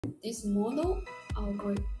This model,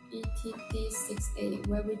 our ET-D68,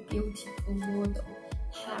 very beautiful model.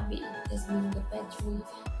 Heavy, this means the battery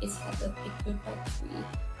is has a bigger battery.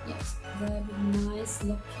 Yes, very nice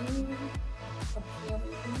looking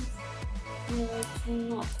appearance. Here to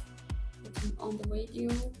knob, putting on the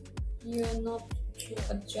radio. Here knob to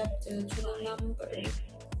adjust the channel number.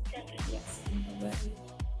 Yes,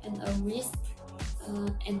 and a wrist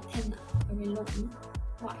antenna, very long.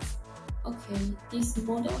 Right. Okay, this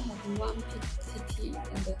model has one PTT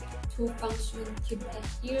and two function keypad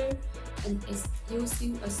here, and is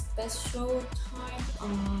using a special type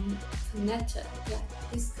connector. Yeah,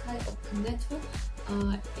 this kind of connector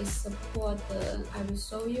is support the. I will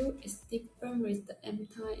show you. It's different with the M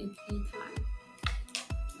type and K type.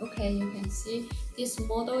 Okay, you can see this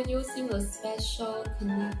model using a special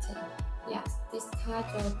connector. Yes, this kind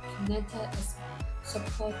of connector is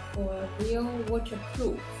support for real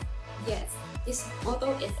waterproof. Yes, this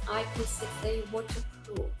model is IP68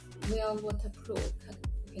 waterproof, real waterproof.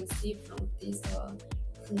 You can see from this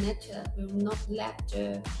connector will not let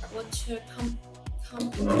the water come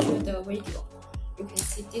into the radio. You can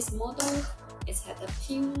see this model, it has a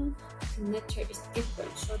pin connector is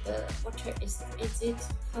different, so the water is easy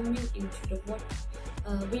coming into the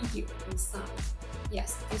radio inside.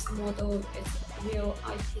 Yes, this model is real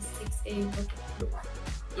IP68 waterproof.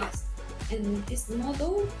 Yes, and this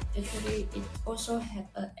model actually it also have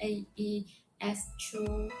a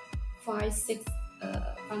AES256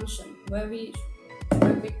 function, very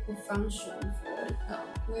good function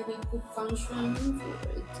for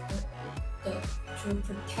to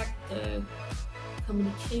protect the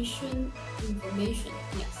communication information.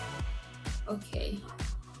 Yes. Okay.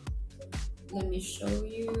 Let me show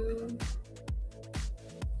you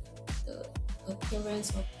the appearance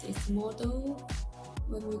of this model.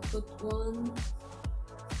 When we put one,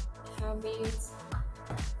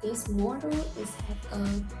 this model is have a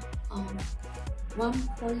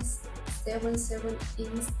 1.77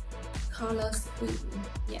 inch color screen.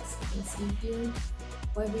 Yes, you can see here,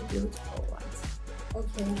 very beautiful one.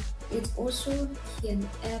 Okay, it also can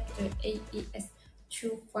add the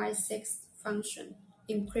AES256 function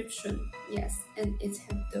encryption. Yes, and it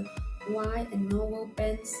have the wide and narrow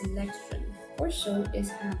band selection. Also, it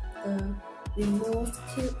have the remote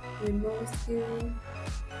queue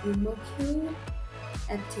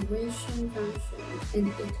activation function, and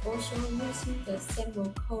it also using the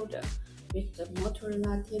sample coder with the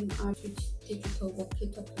Motorola DMR digital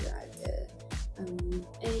walkie-talkie like the AMBE++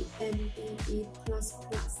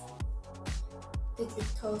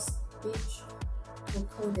 digital speech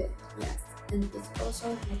vocoder. Yes, and it also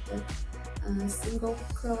has the single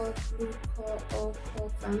core blue core or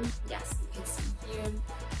core function. Yes, you can see here.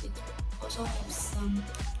 It also has some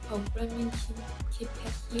programming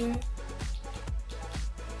keypad here.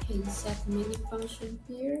 Can set many functions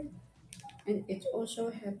here, and it also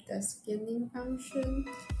have the scanning function,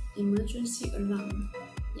 emergency alarm.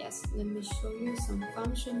 Yes, let me show you some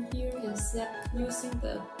function here. You can set using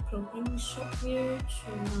the programming software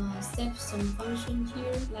to set some function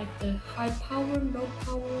here, like the high power, low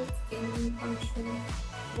power, scanning function,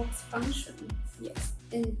 box function. Yes,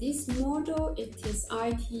 and this model it is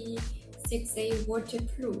IP68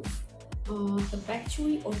 waterproof. The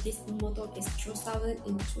battery of this model is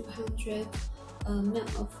 2200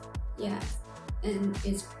 mAh. Yes, and it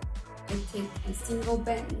is a single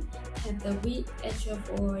band. Have the VHF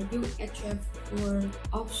or UHF for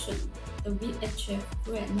option. The VHF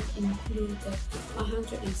brand include the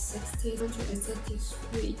 160,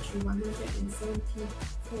 133 to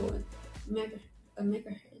 174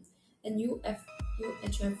 megahertz, and UHF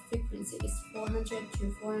frequency is 400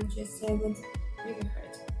 to 407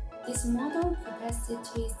 megahertz. This model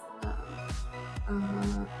capacity the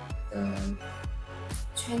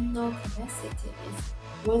channel capacity is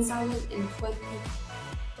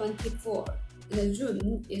 1024. The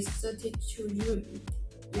room is 32 room.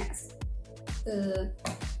 Yes.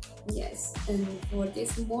 And for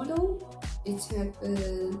this model, it has the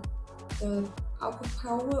output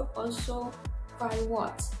power also 5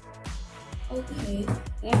 watts. Okay,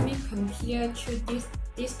 let me compare to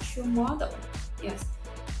these two models. Yes,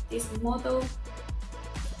 this model,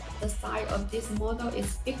 the size of this model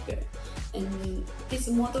is bigger, and this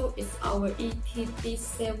model is our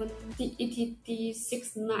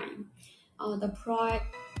ET-D69. The price,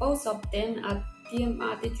 both of them are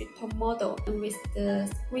DMR digital model, and with the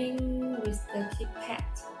screen with the keypad.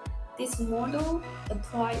 This model, the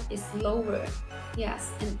price is lower.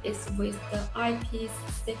 Yes, and it's with the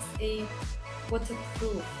IP68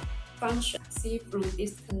 waterproof function. See from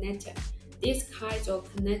this connector. This kind of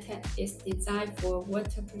connector is designed for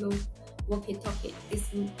waterproof walkie-talkie. This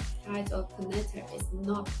kind of connector is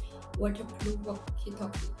not waterproof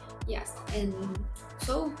walkie-talkie. Yes, and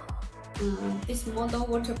so this model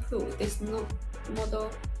waterproof. This model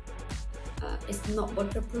is not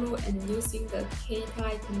waterproof and using the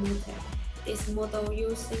K-type connector. This model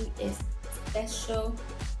using is special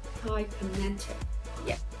type connector.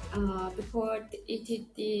 Yeah. Before the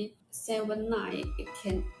ET-D69, it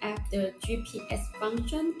can add the GPS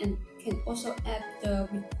function and can also add the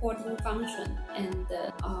recording function and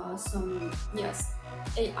some ARS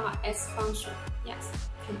function. Yes,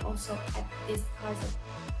 can also add this kind of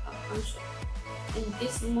function. And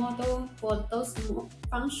this model for those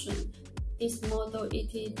function, this model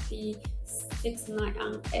ET-D69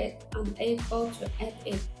 unable to add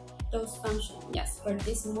those functions. Yes, for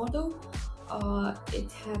this model,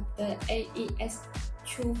 it have the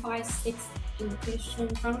AES256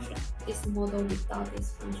 encryption function. This model without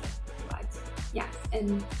this function, right? Yeah,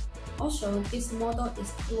 and also this model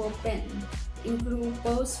is dual band, include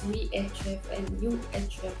both VHF and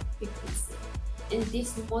UHF frequency. In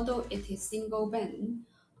this model, it is single band,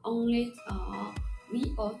 only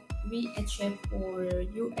VHF or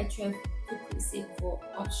UHF frequency for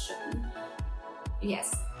option.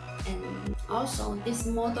 Yes, and also this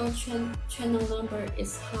model channel number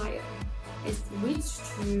is higher. It's reached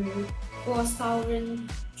to 4,000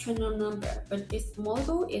 channel number, but this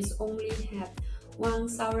model is only have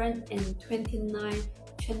 1,029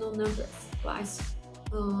 channel numbers. Right?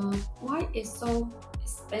 Why is so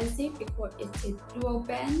expensive? Because it is dual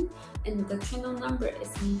band and the channel number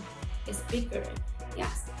is bigger.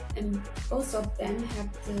 Yes, and both of them have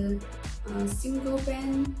the single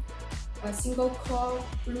band, single core,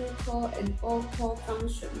 blue core, and all core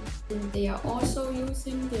function. And they are also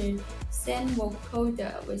using the same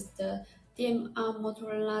vocoder with the DMR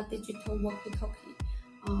Motorola digital walkie-talkie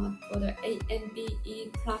for the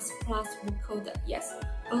AMBE++ vocoder. Yes,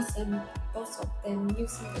 both of them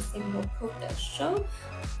using the same vocoder. So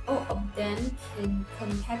all of them can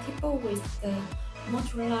compatible with the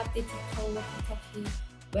Motorola digital walkie-talkie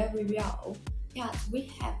very well. Yes, we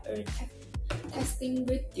have a testing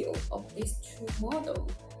video of these two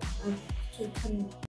models to